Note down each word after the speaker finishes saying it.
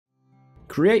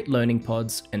create learning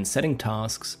pods and setting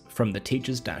tasks from the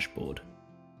teacher's dashboard.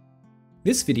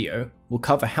 This video will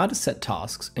cover how to set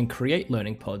tasks and create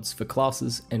learning pods for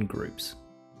classes and groups.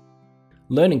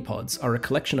 Learning pods are a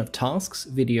collection of tasks,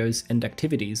 videos, and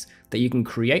activities that you can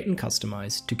create and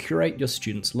customize to curate your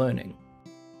students' learning.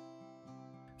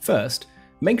 First,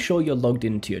 make sure you're logged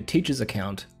into your teacher's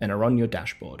account and are on your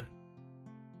dashboard.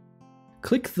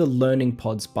 Click the Learning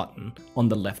Pods button on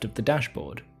the left of the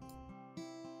dashboard.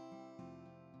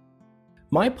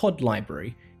 My Pod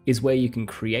Library is where you can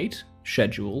create,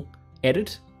 schedule,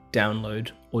 edit,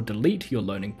 download, or delete your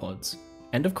learning pods,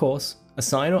 and of course,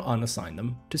 assign or unassign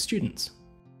them to students.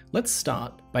 Let's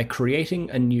start by creating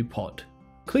a new pod.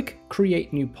 Click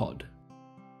Create New Pod.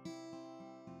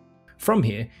 From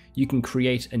here, you can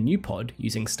create a new pod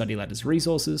using Studyladder's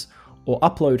resources, or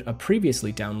upload a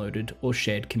previously downloaded or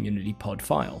shared community pod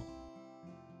file.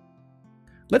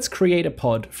 Let's create a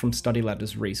pod from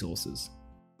Studyladder's resources.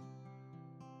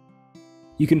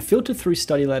 You can filter through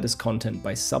Studyladder's content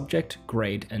by subject,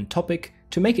 grade, and topic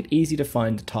to make it easy to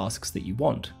find the tasks that you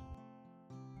want.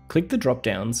 Click the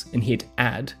drop-downs and hit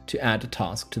Add to add a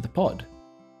task to the pod.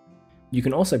 You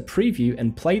can also preview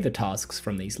and play the tasks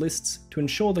from these lists to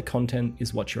ensure the content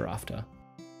is what you're after.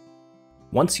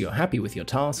 Once you're happy with your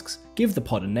tasks, give the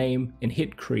pod a name and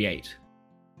hit Create.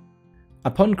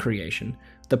 Upon creation,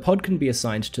 the pod can be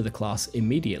assigned to the class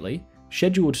immediately,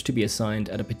 scheduled to be assigned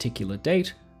at a particular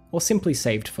date, or simply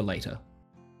saved for later.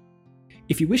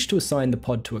 If you wish to assign the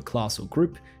pod to a class or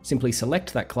group, simply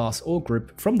select that class or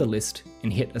group from the list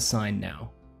and hit Assign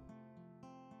Now.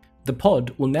 The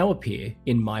pod will now appear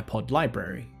in My Pod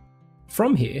Library.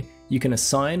 From here, you can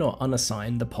assign or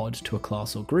unassign the pod to a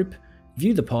class or group,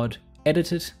 view the pod,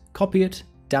 edit it, copy it,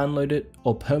 download it,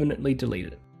 or permanently delete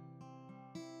it.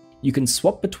 You can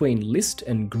swap between list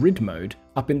and grid mode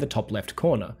up in the top left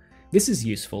corner. This is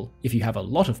useful if you have a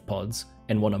lot of pods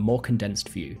and want a more condensed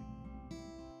view.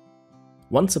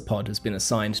 Once a pod has been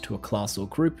assigned to a class or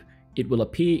group, it will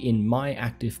appear in My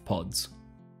Active Pods.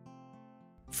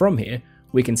 From here,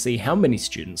 we can see how many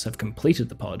students have completed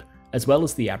the pod, as well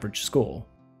as the average score.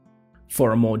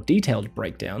 For a more detailed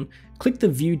breakdown, click the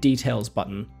View Details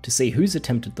button to see who's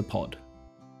attempted the pod.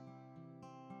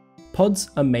 Pods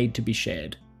are made to be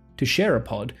shared. To share a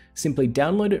pod, simply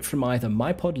download it from either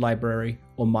My Pod Library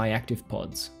or My Active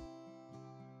Pods.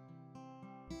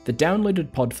 The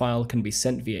downloaded pod file can be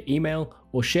sent via email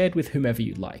or shared with whomever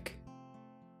you like.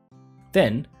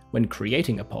 Then, when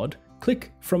creating a pod,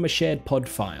 click From a Shared Pod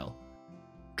File.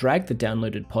 Drag the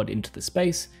downloaded pod into the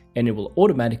space and it will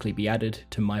automatically be added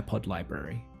to My Pod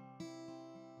Library.